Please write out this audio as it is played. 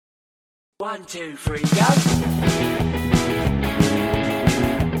1, 2, 3, go!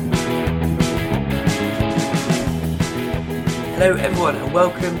 Hello everyone and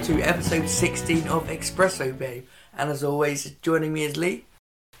welcome to episode 16 of Espresso Babe. And as always, joining me is Lee.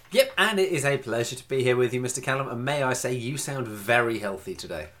 Yep, and it is a pleasure to be here with you, Mr. Callum. And may I say, you sound very healthy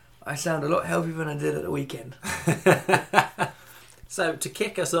today. I sound a lot healthier than I did at the weekend. So, to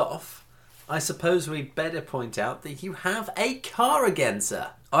kick us off, I suppose we'd better point out that you have a car again, sir.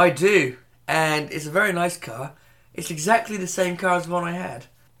 I do, and it's a very nice car. It's exactly the same car as the one I had.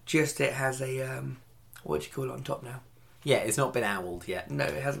 Just it has a, what do you call it on top now? Yeah, it's not been owled yet. No,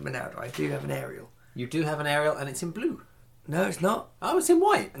 it hasn't been out. I do have an aerial. You do have an aerial, and it's in blue. No, it's not. Oh, it's in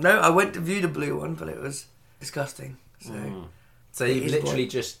white. No, I went to view the blue one, but it was disgusting. So you've literally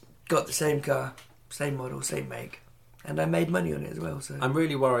just got the same car, same model, same make, and I made money on it as well. So I'm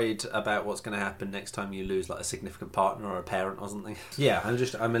really worried about what's going to happen next time you lose like a significant partner or a parent or something. Yeah,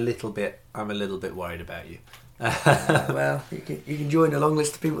 I'm a little bit worried about you. Well, you can join a long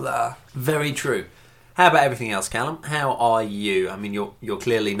list of people that are. Very true. How about everything else, Callum? How are you? I mean, you're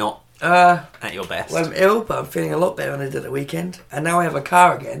clearly not at your best. Well, I'm ill, but I'm feeling a lot better than I did at the weekend. And now I have a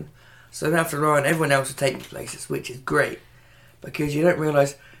car again, so I don't have to rely on everyone else to take me places, which is great. Because you don't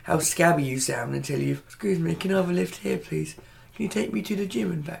realise how scabby you sound until you've... Excuse me, can I have a lift here, please? Can you take me to the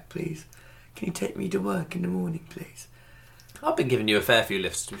gym and back, please? Can you take me to work in the morning, please? I've been giving you a fair few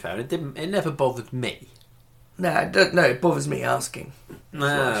lifts, to be fair. It never bothered me. No, it bothers me asking. No,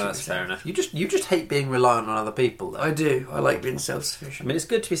 that's fair enough. You just hate being reliant on other people, though. I do. I like being self-sufficient. I mean, it's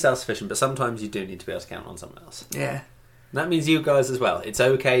good to be self-sufficient, but sometimes you do need to be able to count on someone else. Yeah. And that means you guys as well. It's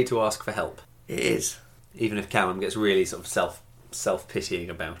okay to ask for help. It is. Even if Callum gets really sort of self-pitying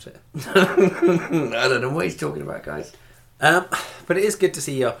about it. I don't know what he's talking about, guys. But it is good to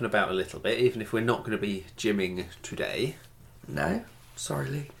see you up and about a little bit, even if we're not going to be gymming today. No? Sorry,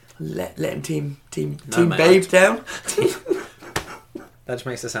 Lee. Letting team mate, Babe down. That just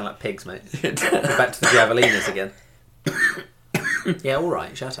makes us sound like pigs, mate. We're back to the javelinas again. Yeah, all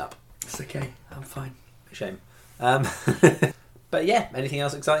right. Shut up. It's okay. I'm fine. Shame. But yeah, anything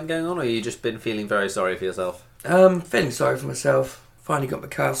else exciting going on, or you just been feeling very sorry for yourself? Feeling sorry for myself. Finally got my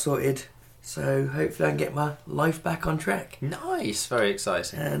car sorted, so hopefully I can get my life back on track. Nice. Very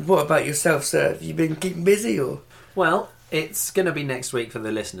exciting. And what about yourself, sir? Have you been keeping busy, or...? Well, it's going to be next week for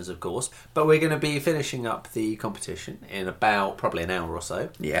the listeners, of course, but we're going to be finishing up the competition in about probably an hour or so.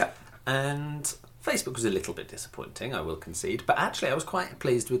 Yeah. And Facebook was a little bit disappointing, I will concede, but actually I was quite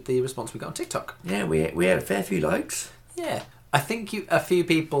pleased with the response we got on TikTok. Yeah, we had a fair few likes. Yeah. I think a few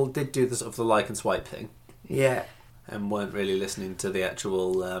people did do the sort of the like and swipe thing. Yeah. And weren't really listening to the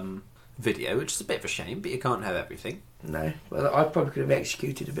actual video, which is a bit of a shame, but you can't have everything. No, well, I probably could have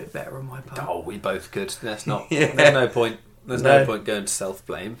executed a bit better on my part. Oh, we both could. That's not. Yeah. There's no point. There's no point going to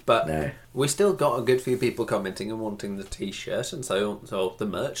self-blame. But no. We still got a good few people commenting and wanting the T-shirt and so on, so the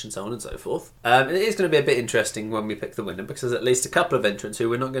merch and so on and so forth. It is going to be a bit interesting when we pick the winner, because there's at least a couple of entrants who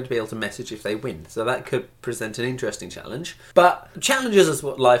we're not going to be able to message if they win. So that could present an interesting challenge. But challenges is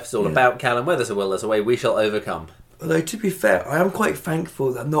what life is all about, Callum. Where there's a will, there's a way. We shall overcome. Although, to be fair, I am quite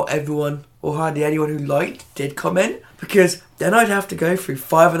thankful that not everyone, or hardly anyone who liked, did comment, because then I'd have to go through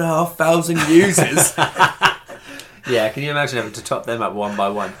 5,500 users. Yeah, can you imagine having to top them up one by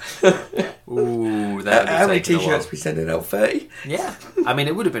one? Ooh, that would be how many T-shirts we sending out? 30? Yeah. I mean,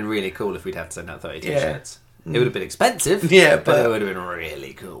 it would have been really cool if we'd had to send out 30 T-shirts. It would have been expensive, yeah, but it would have been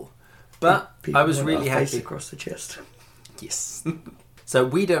really cool. But I was really happy. Across the chest. Yes. So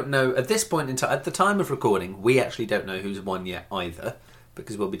we don't know, at this point in time, at the time of recording, we actually don't know who's won yet either,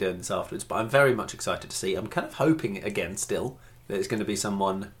 because we'll be doing this afterwards. But I'm very much excited to see. I'm kind of hoping, again, still, that it's going to be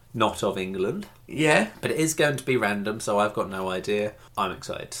someone not of England. Yeah. But it is going to be random, so I've got no idea. I'm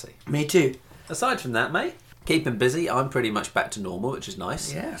excited to see. Me too. Aside from that, mate, keeping busy. I'm pretty much back to normal, which is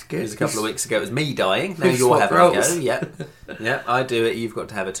nice. Yeah, that's good. It was a couple of weeks ago, it was me dying. Now We've you're swapped having roles. a go. Yeah. Yeah, I do it. You've got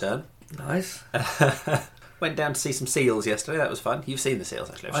to have a turn. Nice. Went down to see some seals yesterday. That was fun. You've seen the seals,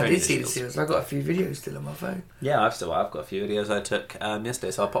 actually. I did see the seals. I've got a few videos still on my phone. Yeah, I've got a few videos I took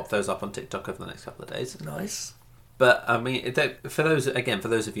yesterday, so I'll pop those up on TikTok over the next couple of days. Nice. But, I mean, for those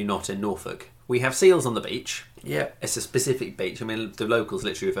of you not in Norfolk, we have seals on the beach. Yeah. It's a specific beach. I mean, the locals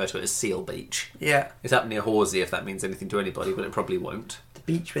literally refer to it as Seal Beach. Yeah. It's up near Horsey, if that means anything to anybody, but it probably won't. The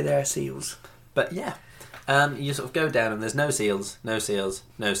beach where there are seals. But, yeah. You sort of go down and there's no seals, no seals,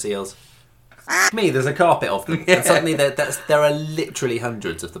 no seals. Me, there's a carpet of them. Yeah. And suddenly there are literally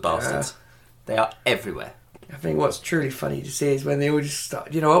hundreds of the bastards. They are everywhere. I think what's truly funny to see is when they all just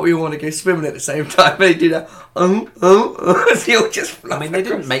start, you know what, we all want to go swimming at the same time. They do that, they all just flop. I mean, they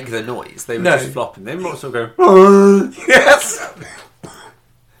didn't make the noise. They were No. just flopping. They were sort of going, yes.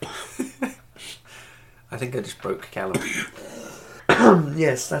 I think I just broke Callum.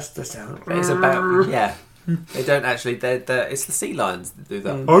 Yes, that's the sound. But it's about... Yeah. They don't actually... it's the sea lions that do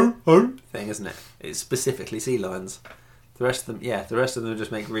that thing, isn't it? It's specifically sea lions. The rest of them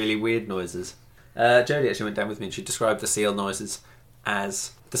just make really weird noises. Jodie actually went down with me and she described the seal noises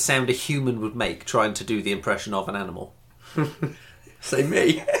as the sound a human would make trying to do the impression of an animal. Say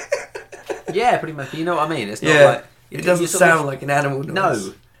me. Yeah, pretty much. You know what I mean? It's not like... It doesn't sound like an animal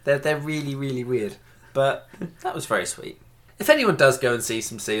noise. No, they're really, really weird. But that was very sweet. If anyone does go and see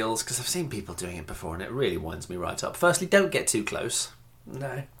some seals, because I've seen people doing it before and it really winds me right up. Firstly, don't get too close.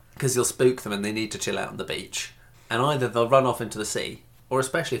 No. Because you'll spook them and they need to chill out on the beach. And either they'll run off into the sea, or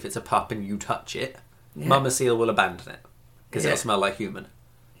especially if it's a pup and you touch it, Mama seal will abandon it. Because it'll smell like human.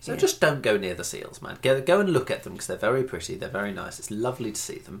 So just don't go near the seals, man. Go and look at them because they're very pretty, they're very nice. It's lovely to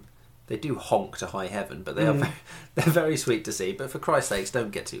see them. They do honk to high heaven, but they're very sweet to see. But for Christ's sakes,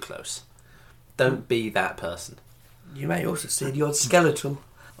 don't get too close. Don't be that person. You may also see the odd skeletal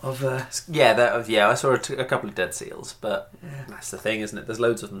of... I saw a couple of dead seals, but that's the thing, isn't it? There's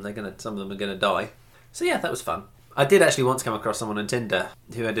loads of them. Some of them are going to die. So yeah, that was fun. I did actually once come across someone on Tinder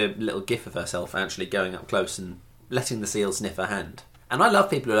who had a little gif of herself actually going up close and letting the seal sniff her hand. And I love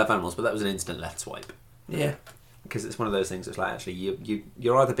people who love animals, but that was an instant left swipe. Yeah. Because it's one of those things that's like, actually,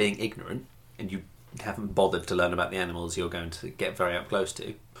 you're either being ignorant and you haven't bothered to learn about the animals you're going to get very up close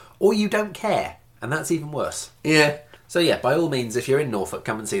to, or you don't care, and that's even worse. Yeah. So yeah, by all means, if you're in Norfolk,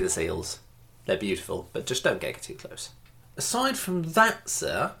 come and see the seals. They're beautiful, but just don't get too close. Aside from that,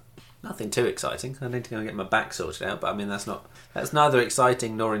 sir, nothing too exciting. I need to go and get my back sorted out, but I mean, that's neither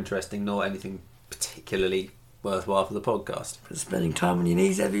exciting nor interesting nor anything particularly worthwhile for the podcast. For spending time on your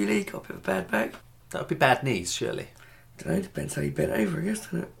knees every week, got a bit of a bad back. That would be bad knees, surely. Don't know, depends how you bent over, I guess,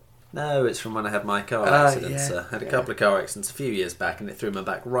 doesn't it? No, it's from when I had my car accidents. Yeah, I had a couple of car accidents a few years back and it threw my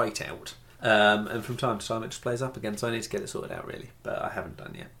back right out. And from time to time it just plays up again, so I need to get it sorted out, really. But I haven't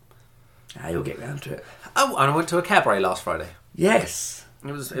done yet. You'll get round to it. Oh, and I went to a cabaret last Friday. Yes.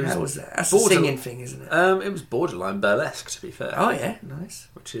 How was that? That's a singing thing, isn't it? It was borderline burlesque, to be fair. Oh, yeah, nice.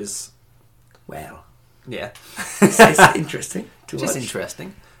 Which is... Well... Yeah. It's interesting to watch. Just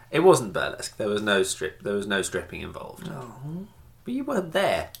interesting. It wasn't burlesque. There was no stripping involved. Oh. But you weren't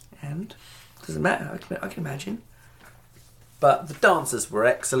there. And? Doesn't matter. I can imagine. But the dancers were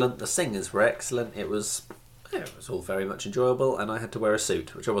excellent. The singers were excellent. It was all very much enjoyable. And I had to wear a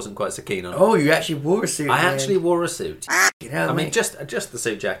suit, which I wasn't quite so keen on. Oh, you actually wore a suit? I actually wore a suit. I mean, just the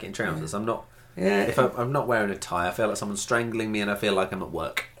suit jacket and trousers. I'm not... Yeah. If I'm not wearing a tie, I feel like someone's strangling me and I feel like I'm at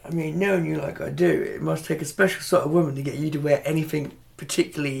work. I mean, knowing you like I do, it must take a special sort of woman to get you to wear anything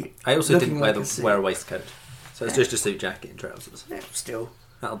particularly... I also didn't wear a waistcoat. So it's just a suit jacket and trousers. Yeah, still.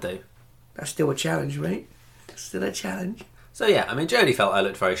 That'll do. That's still a challenge, mate. Still a challenge. So yeah, I mean, Jodie felt I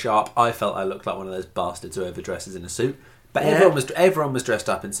looked very sharp. I felt I looked like one of those bastards who overdresses in a suit. But everyone was dressed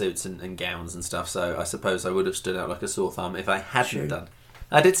up in suits and gowns and stuff, so I suppose I would have stood out like a sore thumb if I hadn't done.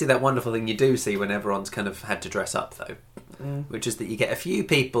 I did see that wonderful thing you do see when everyone's kind of had to dress up, though, which is that you get a few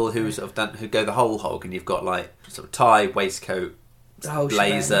people who who go the whole hog, and you've got like sort of tie, waistcoat,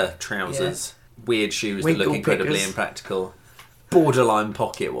 blazer, trousers, weird shoes that look incredibly impractical, borderline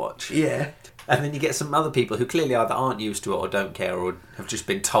pocket watch. Yeah. And then you get some other people who clearly either aren't used to it or don't care or have just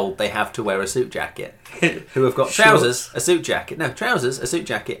been told they have to wear a suit jacket, who have got trousers, a suit jacket, and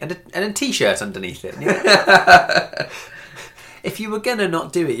a t-shirt underneath it. If you were going to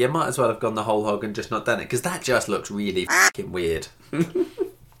not do it, you might as well have gone the whole hog and just not done it, because that just looks really fucking weird.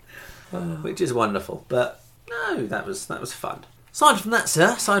 Which is wonderful. But no, that was fun. Aside from that,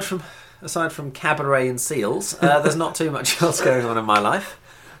 sir, aside from cabaret and seals, there's not too much else going on in my life,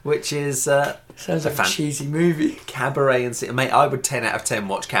 which is... sounds like a cheesy movie. Cabaret and seals. Mate, I would 10 out of 10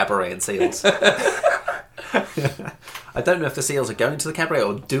 watch Cabaret and Seals. I don't know if the seals are going to the cabaret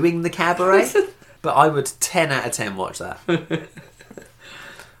or doing the cabaret, but I would 10 out of 10 watch that.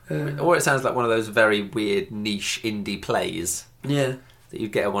 Or it sounds like one of those very weird niche indie plays. Yeah. That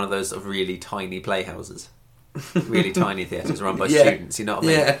you'd get at one of those sort of really tiny playhouses. Really tiny theatres run by students, you know what I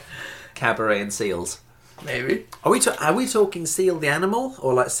mean? Yeah. Cabaret and Seals. Maybe. Are we talking Seal the animal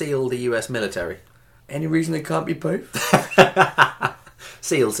or like Seal the US military? Any reason they can't be both?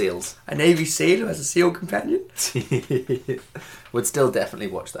 Seals. A Navy SEAL who has a SEAL companion? Would still definitely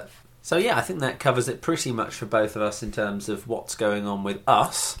watch that. So yeah, I think that covers it pretty much for both of us in terms of what's going on with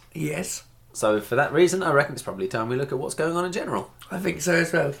us. Yes. So for that reason, I reckon it's probably time we look at what's going on in general. I think so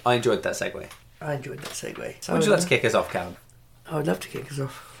as well. I enjoyed that segue. So Would you like to kick us off, Callum? I would love to kick us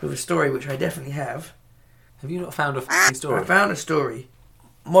off with a story, which I definitely have. Have you not found a f***ing story? I found a story.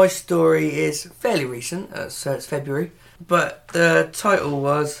 My story is fairly recent, so it's February. But the title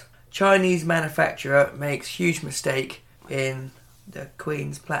was Chinese manufacturer makes huge mistake in the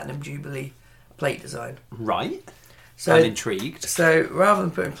Queen's Platinum Jubilee plate design. Right. So, I'm intrigued. So rather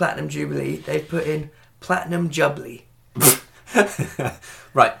than putting Platinum Jubilee, they've put in Platinum Jubbly.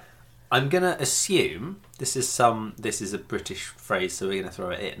 Right. I'm going to assume this is a British phrase, so we're going to throw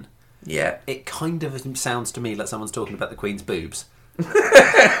it in. Yeah. It kind of sounds to me like someone's talking about the Queen's boobs.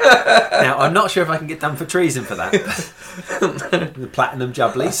 Now, I'm not sure if I can get done for treason for that. The Platinum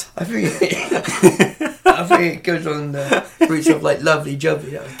Jubblies. I think it goes on the roots of like lovely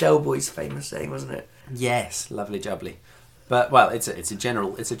jubbly. That was Del Boy's famous saying, wasn't it? Yes, lovely jubbly. But well, it's a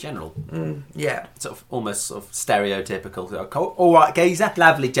general yeah, sort of almost sort of stereotypical. All right, geezer,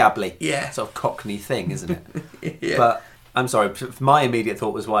 lovely jubbly. Yeah, sort of Cockney thing, isn't it? Yeah. But I'm sorry, my immediate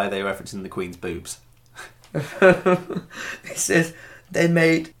thought was why are they referencing the Queen's boobs? It says they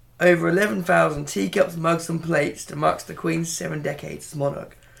made over 11,000 teacups, mugs and plates to mark the Queen's 7 decades as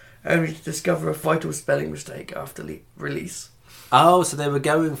monarch, only to discover a vital spelling mistake after release. Oh, so they were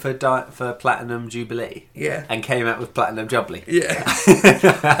going for Platinum Jubilee? Yeah. And came out with Platinum Jubbly? Yeah.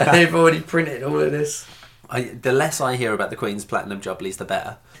 And they've already printed all of this. The less I hear about the Queen's Platinum Jubblies, the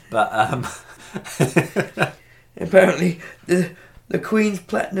better. But, apparently, the Queen's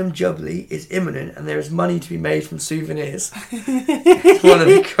Platinum Jubbly is imminent and there is money to be made from souvenirs. It's one of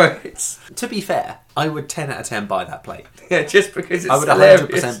the quotes. To be fair, I would 10 out of 10 buy that plate. Yeah, just because it's I would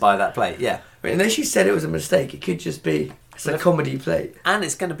hilarious. 100% buy that plate, yeah. I mean, unless you said it was a mistake, it could just be it's a comedy plate. And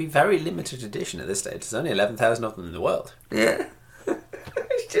it's going to be very limited edition at this stage. There's only 11,000 of them in the world. Yeah.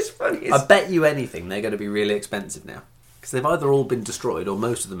 It's just funny. I bet you anything they're going to be really expensive now. Because they've either all been destroyed or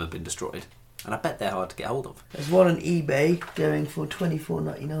most of them have been destroyed. And I bet they're hard to get hold of. There's one on eBay going for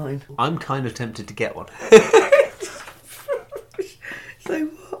 $24.99. I'm kind of tempted to get one. So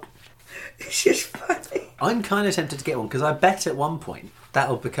what? It's just funny. I'm kind of tempted to get one because I bet at one point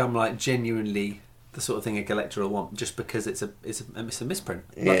that'll become like genuinely the sort of thing a collector will want, just because it's a misprint.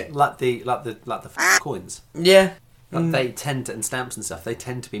 Yeah. Like the coins. Yeah. They tend to, and stamps and stuff, they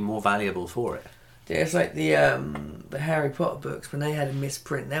tend to be more valuable for it. Yeah, it's like the Harry Potter books when they had a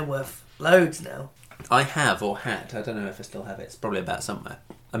misprint. They're worth loads now. I have or had, I don't know if I still have it. It's probably about somewhere.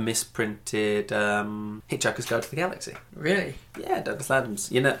 A misprinted Hitchhiker's Guide to the Galaxy. Really? Yeah, Douglas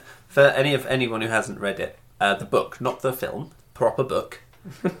Adams. You know, for anyone who hasn't read it, the book, not the film, proper book.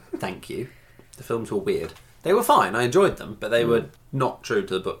 Thank you. The films were weird. They were fine. I enjoyed them, but they were not true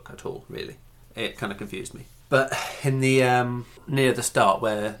to the book at all. Really, it kind of confused me. But in the near the start,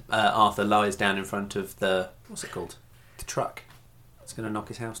 where Arthur lies down in front of the what's it called, the truck, it's going to knock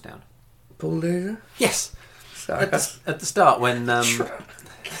his house down. Bulldozer? Yes. Sorry. At the start when.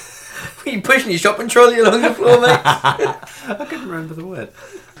 Were you pushing your shopping trolley along the floor, mate? I couldn't remember the word.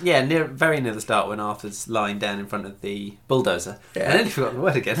 Yeah, very near the start when Arthur's lying down in front of the bulldozer. Yeah. I nearly forgot the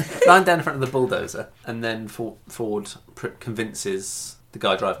word again. Lying down in front of the bulldozer, and then Ford convinces the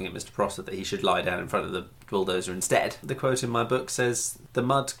guy driving it, Mr. Prosser, that he should lie down in front of the bulldozer instead. The quote in my book says, "The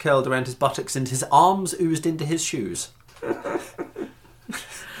mud curled around his buttocks and his arms oozed into his shoes."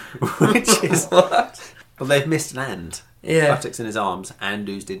 Which is... What? Well, they've missed an and. Yeah. Buttocks in his arms and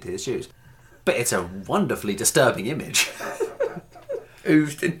oozed into his shoes. But it's a wonderfully disturbing image.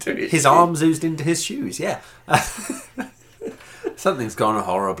 Oozed into his arms oozed into his shoes, yeah. Something's gone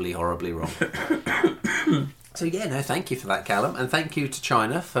horribly, horribly wrong. So yeah, no, thank you for that, Callum. And thank you to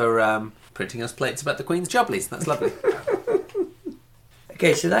China for printing us plates about the Queen's Jubblies. That's lovely.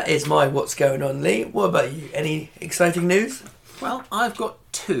 Okay, so that is my what's going on, Lee. What about you? Any exciting news? Well, I've got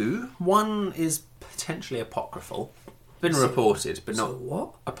two. One is potentially apocryphal. Been reported, but not so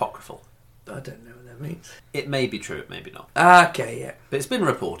what? apocryphal. I don't know what that means. It may be true, it may be not. Okay, yeah. But it's been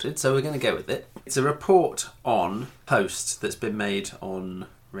reported, so we're going to go with it. It's a report on posts that's been made on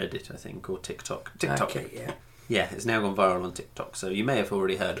Reddit, I think, or TikTok. Okay, yeah. Yeah, it's now gone viral on TikTok, so you may have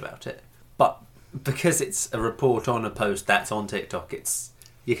already heard about it. But because it's a report on a post that's on TikTok,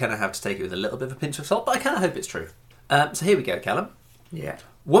 you kind of have to take it with a little bit of a pinch of salt, but I kind of hope it's true. So here we go, Callum. Yeah.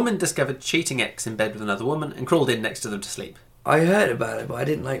 Woman discovered cheating ex in bed with another woman and crawled in next to them to sleep. I heard about it, but I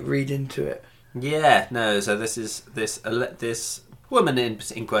didn't read into it. Yeah, no. So this woman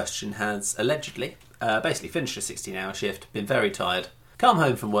in question has allegedly basically finished a 16-hour shift, been very tired, come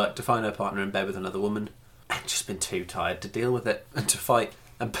home from work to find her partner in bed with another woman, and just been too tired to deal with it and to fight,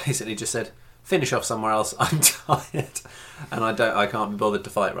 and basically just said, "Finish off somewhere else. I'm tired, and I can't be bothered to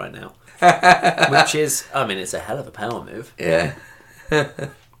fight right now." Which is, I mean, it's a hell of a power move. Yeah.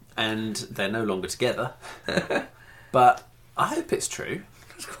 And they're no longer together. But I hope it's true.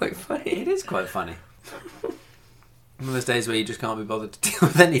 It's quite funny. It is quite funny. One of those days where you just can't be bothered to deal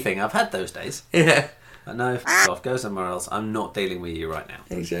with anything. I've had those days. Yeah. No, off, go somewhere else. I'm not dealing with you right now.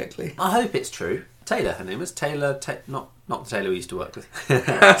 Exactly. I hope it's true. Taylor, her name is Taylor. Not the Taylor we used to work with.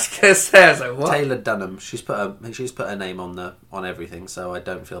 I was gonna say, I was like, what? Taylor Dunham. She's put her name on everything, so I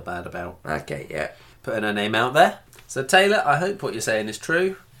don't feel bad about. Okay, yeah. Putting her name out there. So Taylor, I hope what you're saying is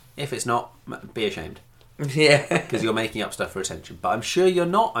true. If it's not, be ashamed. Yeah. Because you're making up stuff for attention. But I'm sure you're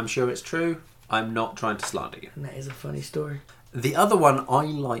not. I'm sure it's true. I'm not trying to slander you. And that is a funny story. The other one I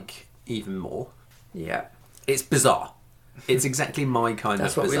like even more. Yeah. It's bizarre. It's exactly my kind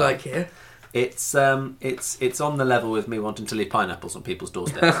That's of bizarre. what we like here. It's on the level with me wanting to leave pineapples on people's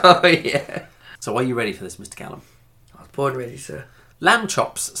doorsteps. Oh, yeah. So are you ready for this, Mr. Callum? I was born ready, sir. Lamb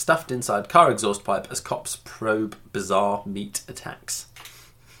chops stuffed inside car exhaust pipe as cops probe bizarre meat attacks.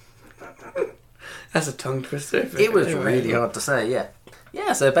 That's a tongue twister. It was really hard to say, yeah.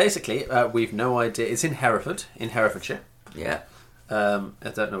 Yeah, so basically, we've no idea. It's in Hereford, in Herefordshire. Yeah. I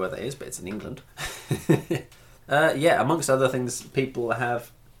don't know where that is, but it's in England. Yeah, amongst other things, people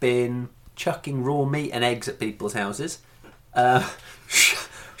have been chucking raw meat and eggs at people's houses,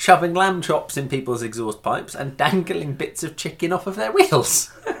 shoving lamb chops in people's exhaust pipes, and dangling bits of chicken off of their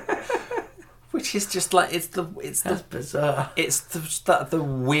wheels. Which is just like That's bizarre. It's the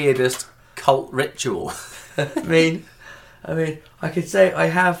weirdest cult ritual. I mean, I could say I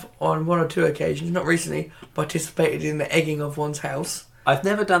have on one or two occasions, not recently, participated in the egging of one's house. I've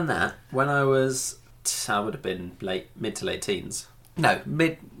never done that. When I would have been mid to late teens. No,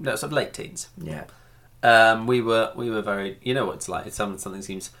 sort of late teens. Yeah. We were very, you know what it's like. It's something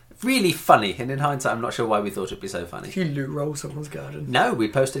seems really funny, and in hindsight, I'm not sure why we thought it'd be so funny. If you loot roll someone's garden. No, we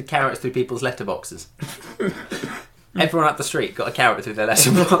posted carrots through people's letterboxes. Everyone up the street got a carrot through their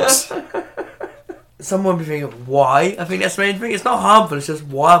letterbox. Someone be thinking, why? I think that's the main thing. It's not harmful, it's just,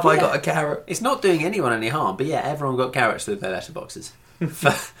 why have I got a carrot? It's not doing anyone any harm, but yeah, everyone got carrots through their letterboxes.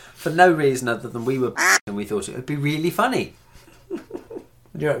 for no reason other than we were and we thought it would be really funny. You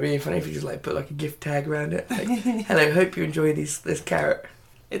know what would be really funny if you just like put like a gift tag around it? Like, hello, hope you enjoy this carrot.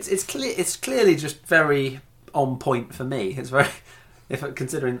 It's clearly just very on point for me. It's very...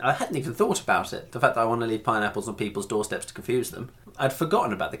 Considering I hadn't even thought about it, the fact that I want to leave pineapples on people's doorsteps to confuse them. I'd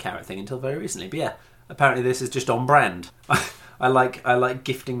forgotten about the carrot thing until very recently. But yeah, apparently this is just on brand. I like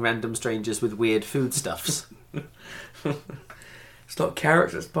gifting random strangers with weird foodstuffs. It's not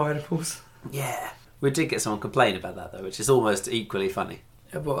carrots, it's pineapples. Yeah. We did get someone complain about that though, which is almost equally funny.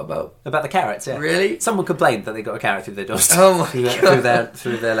 What about? About the carrots, yeah. Really? Someone complained that they got a carrot through their doorstep. Oh my god.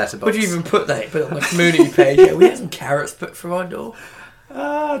 Through their letterbox. Would you even put that? Put it on the community page. Yeah, we had some carrots put through our door.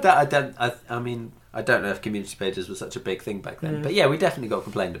 I mean, I don't know if community pages were such a big thing back then. But yeah, we definitely got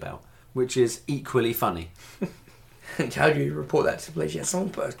complained about, which is equally funny. How do you report that to the police? Yeah, someone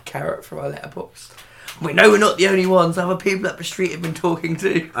put a carrot through our letterbox. We know we're not the only ones. Other people up the street have been talking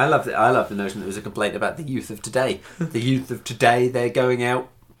to. I love the notion that it was a complaint about the youth of today. The youth of today, they're going out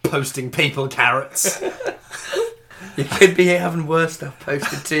posting people carrots. You could be having worse stuff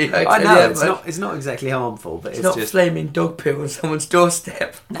posted to you. I know, it's not exactly harmful, but it's not just flaming dog poo on someone's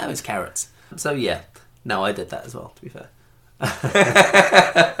doorstep. No, it's carrots. So yeah, no, I did that as well, to be fair.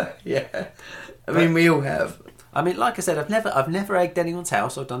 Yeah, I mean, we all have. I mean, like I said, I've never egged anyone's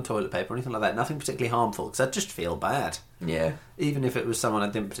house or done toilet paper or anything like that. Nothing particularly harmful, because I'd just feel bad. Yeah. Even if it was someone I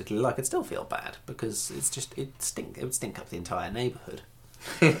didn't particularly like, I'd still feel bad because it would stink up the entire neighbourhood.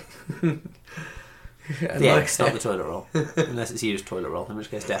 The eggs, not the toilet roll, unless it's used toilet roll, in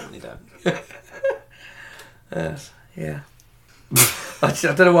which case definitely don't. Yeah. I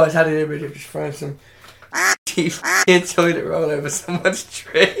don't know why I had an image of just throwing some toilet roll over someone's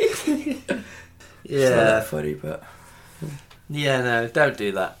tree. Yeah, it's not that funny, but yeah, no, don't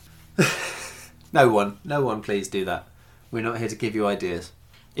do that. No one, please do that. We're not here to give you ideas.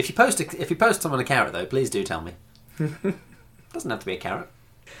 If you post someone a carrot, though, please do tell me. Doesn't have to be a carrot.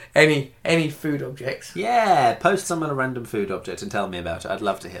 Any food objects. Yeah, post someone a random food object and tell me about it. I'd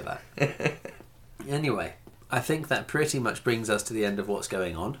love to hear that. Anyway, I think that pretty much brings us to the end of what's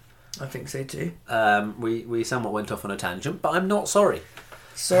going on. I think so too. We somewhat went off on a tangent, but I'm not sorry.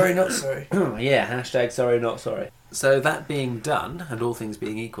 Sorry, not sorry. Yeah, hashtag sorry, not sorry. So that being done, and all things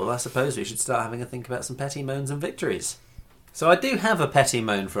being equal, I suppose we should start having a think about some petty moans and victories. So I do have a petty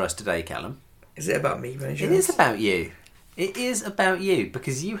moan for us today, Callum. Is it about me, Benjamin? It is about you. It is about you,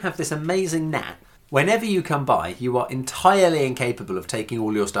 because you have this amazing knack. Whenever you come by, you are entirely incapable of taking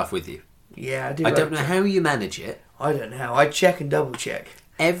all your stuff with you. Yeah, I do. I don't know how you manage it. I don't know how. I check and double check.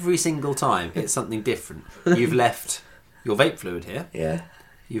 Every single time, it's something different. You've left your vape fluid here. Yeah.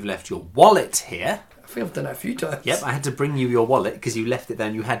 You've left your wallet here. I think I've done that a few times. Yep, I had to bring you your wallet because you left it there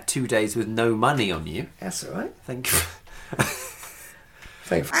and you had 2 days with no money on you. That's all right. Thank you.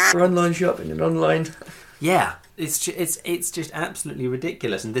 Thanks for online shopping and online. Yeah, it's just absolutely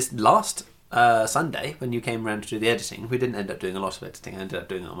ridiculous. And this last Sunday, when you came around to do the editing, we didn't end up doing a lot of editing. I ended up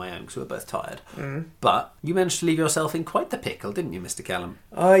doing it on my own because we were both tired. But you managed to leave yourself in quite the pickle, didn't you, Mr. Callum?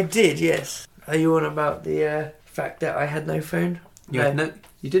 I did, yes. Are you on about the fact that I had no phone? You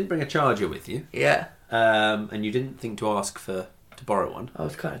didn't bring a charger with you. Yeah. And you didn't think to ask to borrow one. I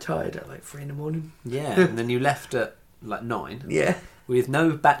was kind of tired at like 3 a.m. Yeah, and then you left at like 9. Yeah. With no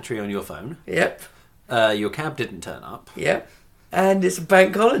battery on your phone. Yep. Your cab didn't turn up. Yep. And it's a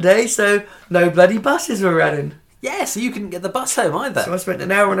bank holiday, so no bloody buses were running. Yeah, so you couldn't get the bus home either. So I spent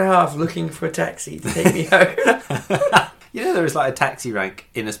an hour and a half looking for a taxi to take me home. You know there is like a taxi rank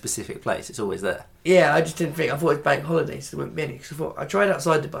in a specific place. It's always there. Yeah, I just didn't think. I thought it was bank holidays, so there wouldn't be any. Cause I tried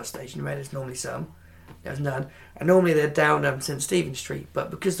outside the bus station where there's normally some. There's none. And normally they're down St Stephen Street,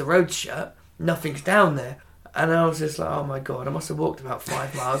 but because the road's shut, nothing's down there. And I was just like, oh my god, I must have walked about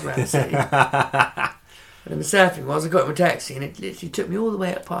 5 miles around the city. And then the sad thing was, I got in a taxi and it literally took me all the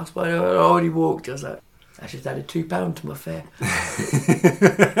way up past where I already walked. I was like, I just added £2 to my fare.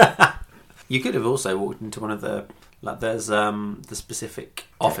 You could have also walked into one of the, like, there's the specific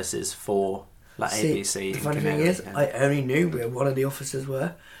offices for like ABC. The funny thing is, I only knew where one of the offices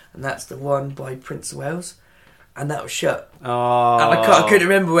were, and that's the one by Prince of Wales, and that was shut. Oh. And I couldn't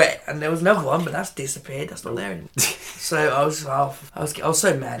remember where, and there was another one, but that's disappeared. That's not there anymore. So I was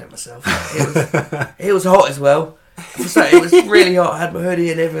so mad at myself. It was hot as well. It was really hot. I had my hoodie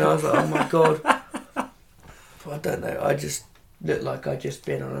and everything. I was like, oh my god. But I don't know. I just looked like I'd just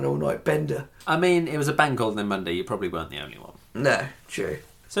been on an all-night bender. I mean, it was a bank holiday Monday. You probably weren't the only one. No, true.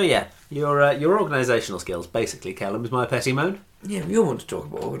 So yeah, your organisational skills, basically, Callum, is my petty moan. Yeah, we all want to talk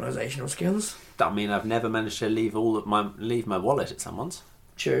about organisational skills. I mean, I've never managed to leave my wallet at someone's.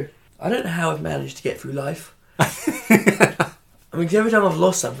 True. I don't know how I've managed to get through life. I mean, 'cause every time I've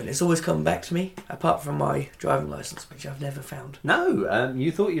lost something, it's always come back to me, apart from my driving licence, which I've never found. No,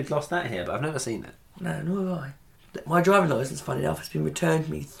 you thought you'd lost that here, but I've never seen it. No, nor have I. My driving licence, funny enough, has been returned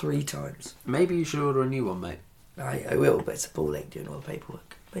to me 3 times. Maybe you should order a new one, mate. I will, but it's a ball ache doing all the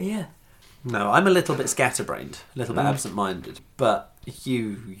paperwork. But yeah. No, I'm a little bit scatterbrained, a little bit absent-minded, but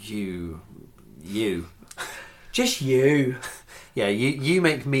you... Just you. Yeah, you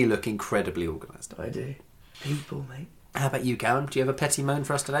make me look incredibly organised. I do. People, mate. How about you, Callum? Do you have a petty moan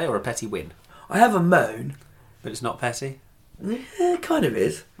for us today, or a petty win? I have a moan. But it's not petty? Yeah, it kind of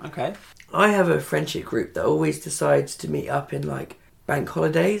is. Okay. I have a friendship group that always decides to meet up in, like, bank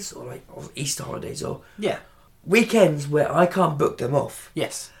holidays, or Easter holidays, or Yeah. weekends where I can't book them off.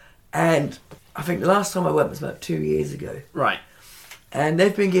 Yes. And I think the last time I went was about 2 years ago. Right. And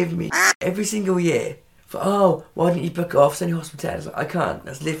they've been giving me every single year for, why didn't you book it off? Send your hospitality. I was like, I can't.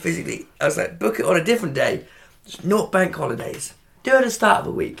 That's live physically. I was like, book it on a different day. Just not bank holidays. Do it at the start of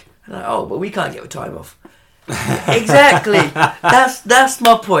the week. And I'm like, but we can't get the time off. Exactly. That's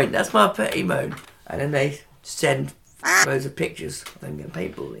my point. That's my petty moan. And then they send loads of pictures of them getting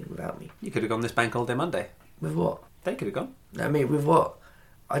paintballing without me. You could have gone this bank holiday Monday. With what? They could have gone. I mean, with what?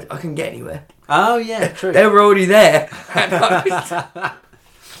 I couldn't get anywhere. Oh, yeah, true. They were already there.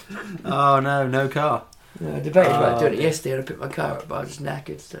 Oh, no car. I debated about doing it yesterday and I picked my car up, but I was just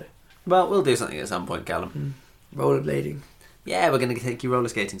knackered, so... Well, we'll do something at some point, Callum. Rollerblading. Yeah, we're going to take you roller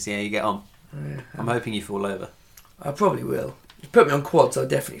skating, see how you get on. Yeah. I'm hoping you fall over. I probably will. You put me on quads, I'll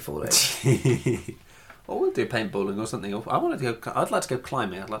definitely fall over. Or we'll do paintballing or something. I'd like to go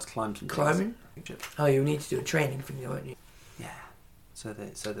climbing. I'd like to climb some Climbing? Oh, you'll need to do a training thing, won't you? Yeah. So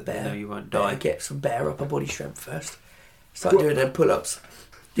that they know you won't die. Get some better upper body strength first. Start doing them pull-ups.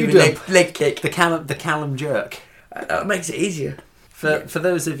 You Do do a leg kick. The Callum jerk. That makes it easier. For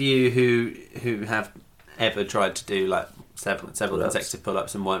those of you who have ever tried to do like several consecutive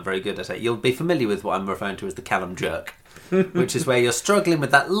pull-ups and weren't very good at it, you'll be familiar with what I'm referring to as the Callum jerk, which is where you're struggling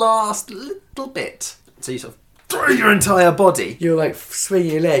with that last little bit. So you sort of throw your entire body. You're like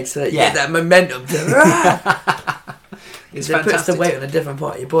swinging your legs so that you get that momentum. It's it puts the weight on a different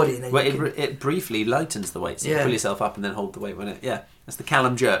part of your body. And then it briefly lightens the weight, so you pull yourself up and then hold the weight when it... Yeah, that's the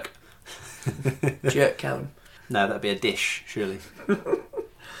Callum jerk. Jerk Callum. No, that'd be a dish, surely.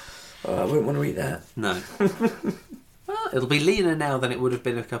 I wouldn't want to eat that. No. Well, it'll be leaner now than it would have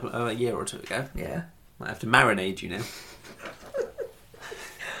been a year or two ago. Yeah. Might have to marinate you now.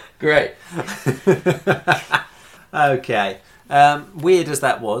 Great. Okay. Weird as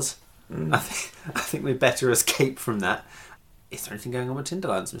that was, I think we'd better escape from that. Is there anything going on with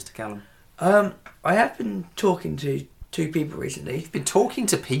Tinderlands, Mr. Callum? I have been talking to 2 people recently. You've been talking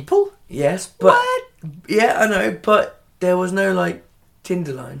to people? Yes, but... What? Yeah, I know, but there was no,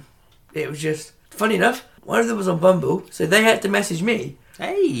 Tinder line. It was just... Funny enough, one of them was on Bumble, so they had to message me.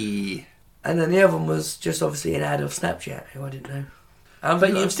 Hey! And then the other one was just obviously an ad of Snapchat, who I didn't know.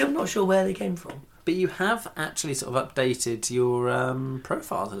 But I'm still not sure where they came from. But you have actually sort of updated your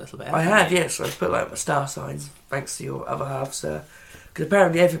profiles a little bit. I have, yes. I put like my star signs, thanks to your other half, sir. Because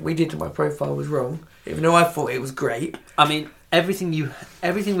apparently everything we did to my profile was wrong, even though I thought it was great. I mean, everything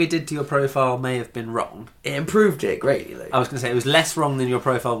we did to your profile may have been wrong. It improved it greatly, though. I was going to say it was less wrong than your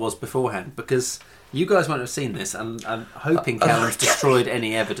profile was beforehand, because you guys won't have seen this, and I'm hoping Callum's destroyed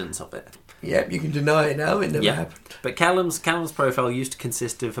any evidence of it. Yep, you can deny it now. It never happened. But Callum's profile used to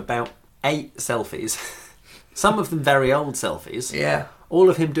consist of about 8 selfies. Some of them very old selfies. Yeah. All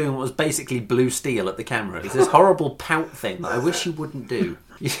of him doing what was basically blue steel at the camera. It was this horrible pout thing that I wish you wouldn't do.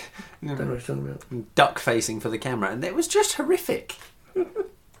 I don't know what you're talking about. Duck facing for the camera, and it was just horrific.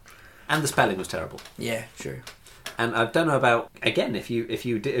 And the spelling was terrible. Yeah, true. And I don't know about, again, if you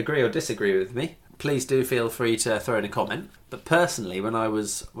agree or disagree with me, please do feel free to throw in a comment. But personally, when I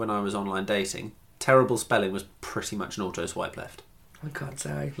was online dating, terrible spelling was pretty much an auto swipe left. I can't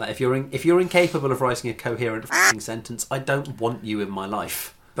say. Like if you're incapable of writing a coherent sentence, I don't want you in my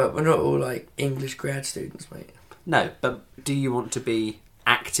life. But we're not all like English grad students, mate. No, but do you want to be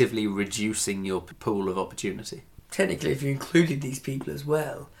actively reducing your pool of opportunity? Technically, if you included these people as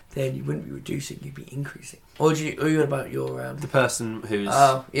well, then you wouldn't be reducing, you'd be increasing. Or you about your the person who's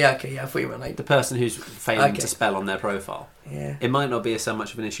oh yeah, okay, yeah, I thought you meant like the person who's failing to spell on their profile. Yeah, it might not be so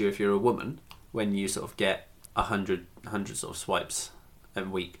much of an issue if you're a woman when you sort of get 100 sort of swipes a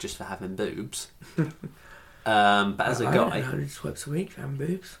week just for having boobs. But as a guy, 100 swipes a week for having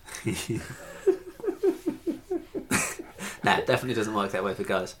boobs. Nah, it definitely doesn't work that way for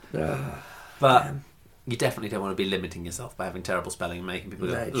guys. But you definitely don't want to be limiting yourself by having terrible spelling and making people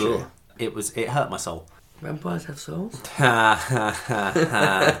go, ugh. It hurt my soul. Vampires have souls?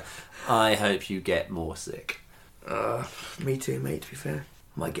 I hope you get more sick. Me too, mate, to be fair.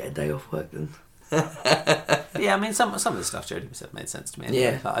 Might get a day off work then. Yeah, I mean, some of the stuff Jodie said made sense to me.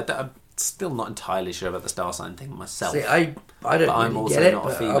 Anyway. Yeah. I'm still not entirely sure about the star sign thing myself. See, I don't but I'm really also get it, not a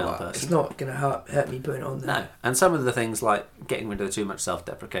but female person. It's not going to hurt me putting it on there. No, and some of the things like getting rid of too much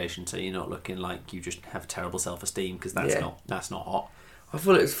self-deprecation, so you're not looking like you just have terrible self-esteem, because that's not hot. I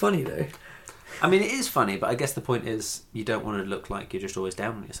thought it was funny though. I mean, it is funny, but I guess the point is you don't want to look like you're just always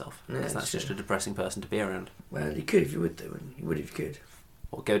down on yourself, because Yeah, that's just a depressing person to be around. Well, you could if you would do, and you would if you could.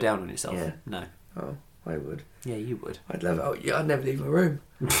 Or go down on yourself. Yeah. No. Oh, I would. Yeah, you would. I'd love it. Oh, yeah, I'd never leave my room.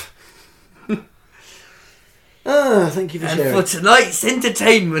 Thank you for sharing. And for tonight's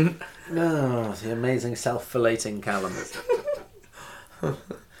entertainment. Oh, the amazing self-filleting Callum.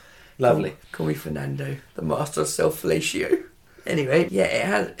 Lovely. Call me Fernando, the master of self-fellatio. Anyway, yeah, it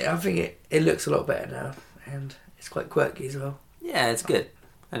has. I think it looks a lot better now, and it's quite quirky as well. Yeah, it's good.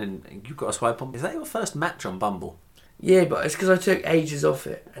 And then you've got a swipe on. Is that your first match on Bumble? Yeah, but it's because I took ages off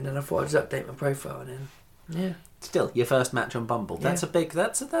it, and then I thought I'd just update my profile, and then yeah. Still, your first match on Bumble. Yeah. That's a big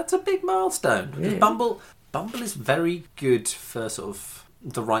milestone. Because Yeah. Bumble is very good for sort of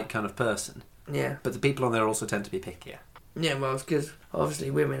the right kind of person. Yeah. But the people on there also tend to be pickier. Yeah, well, it's because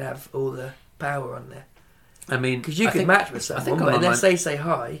obviously women have all the power on there. I mean, Because you can match with someone, but unless they say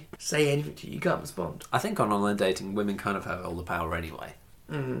hi, say anything to you, you can't respond. I think on online dating, women kind of have all the power anyway.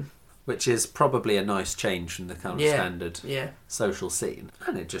 Mm. Which is probably a nice change from the kind of standard social scene.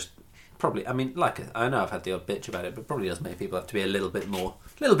 And it just probably, I mean, I know I've had the odd bitch about it, but probably does make people have to be a little bit more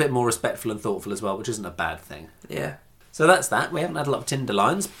respectful and thoughtful as well, which isn't a bad thing. Yeah. So that's that. We haven't had a lot of Tinder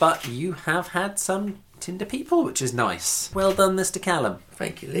lines, but you have had some Tinder people, which is nice. Well done, Mr. Callum.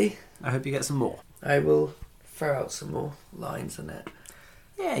 Thank you, Lee. I hope you get some more. I will throw out some more lines on that.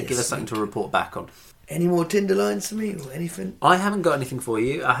 Yeah, give us something to report back on. Any more Tinder lines for me or anything? I haven't got anything for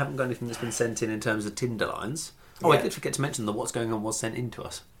you. I haven't got anything that's been sent in terms of Tinder lines. Oh, Yeah. I did forget to mention that what's going on was sent in to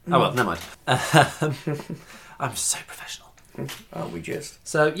us. Oh, well, never mind. I'm so professional. Aren't we just?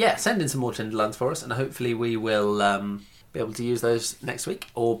 So, yeah, send in some more Tinder lines for us, and hopefully we will be able to use those next week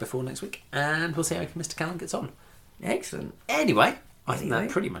or before next week, and we'll see how Mr. Callum gets on. Excellent. Anyway, I think that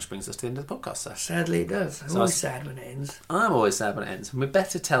pretty much brings us to the end of the podcast, sir. Sadly, it does. I'm always sad when it ends. I'm always sad when it ends, and we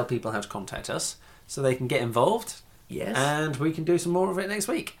better tell people how to contact us so they can get involved. Yes. And we can do some more of it next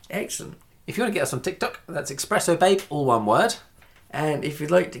week. Excellent. If you want to get us on TikTok, that's Espresso Babe, all one word. And if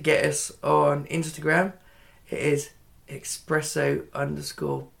you'd like to get us on Instagram, it is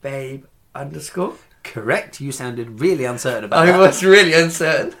espresso_babe_. Correct. You sounded really uncertain about I that. was really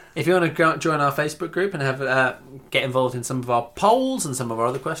uncertain. If you want to join our Facebook group and have get involved in some of our polls and some of our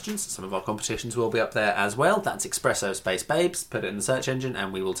other questions, some of our competitions will be up there as well. That's Espresso Space Babes. Put it in the search engine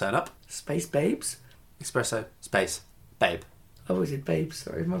and we will turn up. Space babes? Espresso Space Babe. I always said babe,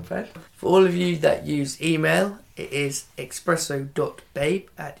 sorry, my bad. For all of you that use email, it is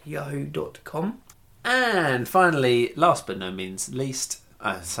espresso.babe@yahoo.com. And finally, last but no means least,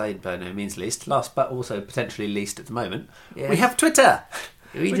 I say by no means least, last but also potentially least at the moment, we have Twitter,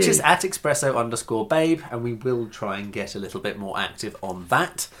 which is at @espresso_babe, and we will try and get a little bit more active on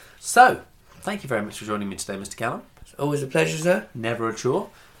that. So, thank you very much for joining me today, Mr. Callum. It's always a pleasure, sir. Never a chore.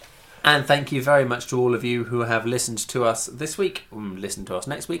 And thank you very much to all of you who have listened to us this week, listened to us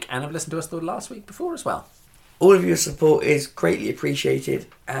next week, and have listened to us the last week before as well. All of your support is greatly appreciated,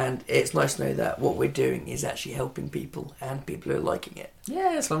 and it's nice to know that what we're doing is actually helping people, and people are liking it.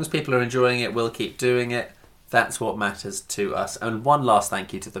 Yeah, as long as people are enjoying it, we'll keep doing it. That's what matters to us. And one last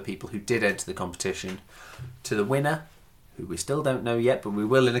thank you to the people who did enter the competition. To the winner, who we still don't know yet, but we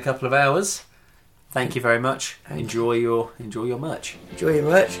will in a couple of hours. Thank you very much. Enjoy your merch. Enjoy your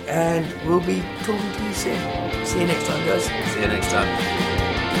merch, and we'll be talking to you soon. See you next time, guys. See you next time.